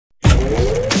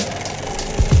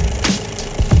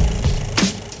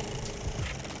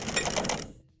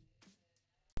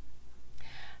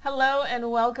Hello and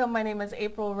welcome. My name is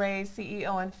April Ray,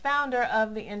 CEO and founder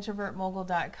of the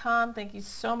IntrovertMogul.com. Thank you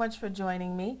so much for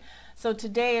joining me. So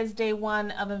today is day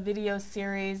one of a video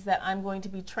series that I'm going to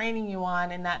be training you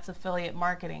on, and that's affiliate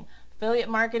marketing. Affiliate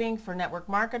marketing for network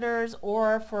marketers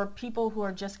or for people who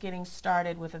are just getting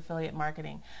started with affiliate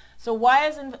marketing. So why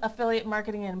is affiliate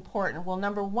marketing important? Well,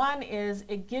 number one is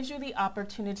it gives you the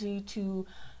opportunity to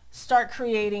start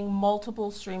creating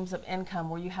multiple streams of income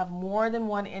where you have more than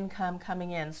one income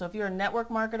coming in. So if you're a network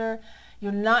marketer,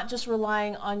 you're not just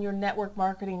relying on your network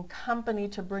marketing company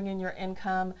to bring in your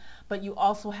income, but you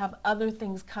also have other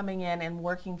things coming in and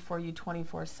working for you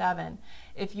 24/7.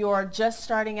 If you're just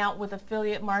starting out with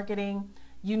affiliate marketing,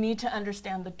 you need to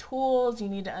understand the tools, you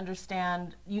need to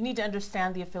understand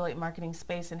the affiliate marketing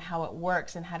space and how it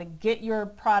works and how to get your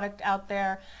product out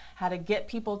there, how to get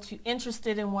people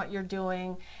interested in what you're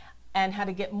doing, and how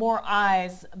to get more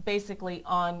eyes basically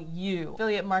on you.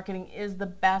 Affiliate marketing is the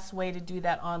best way to do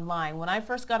that online. When I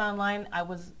first got online, I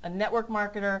was a network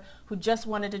marketer who just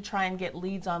wanted to try and get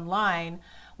leads online.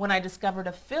 When I discovered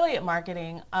affiliate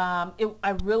marketing,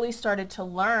 I really started to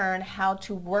learn how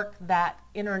to work that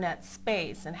internet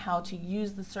space and how to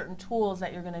use the certain tools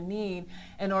that you're going to need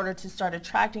in order to start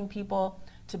attracting people,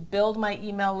 to build my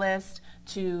email list,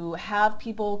 to have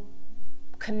people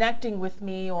connecting with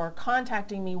me or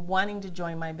contacting me wanting to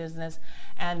join my business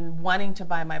and wanting to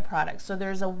buy my products. So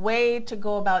there's a way to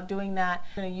go about doing that.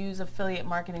 I'm going to use affiliate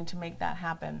marketing to make that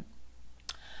happen.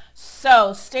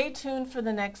 So stay tuned for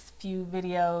the next few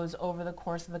videos over the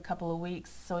course of a couple of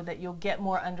weeks so that you'll get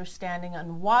more understanding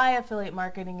on why affiliate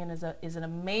marketing is an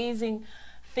amazing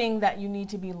thing that you need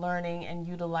to be learning and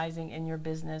utilizing in your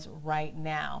business right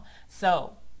now.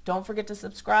 So don't forget to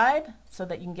subscribe so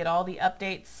that you can get all the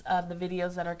updates of the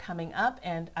videos that are coming up,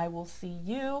 and I will see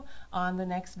you on the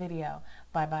next video.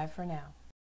 Bye-bye for now.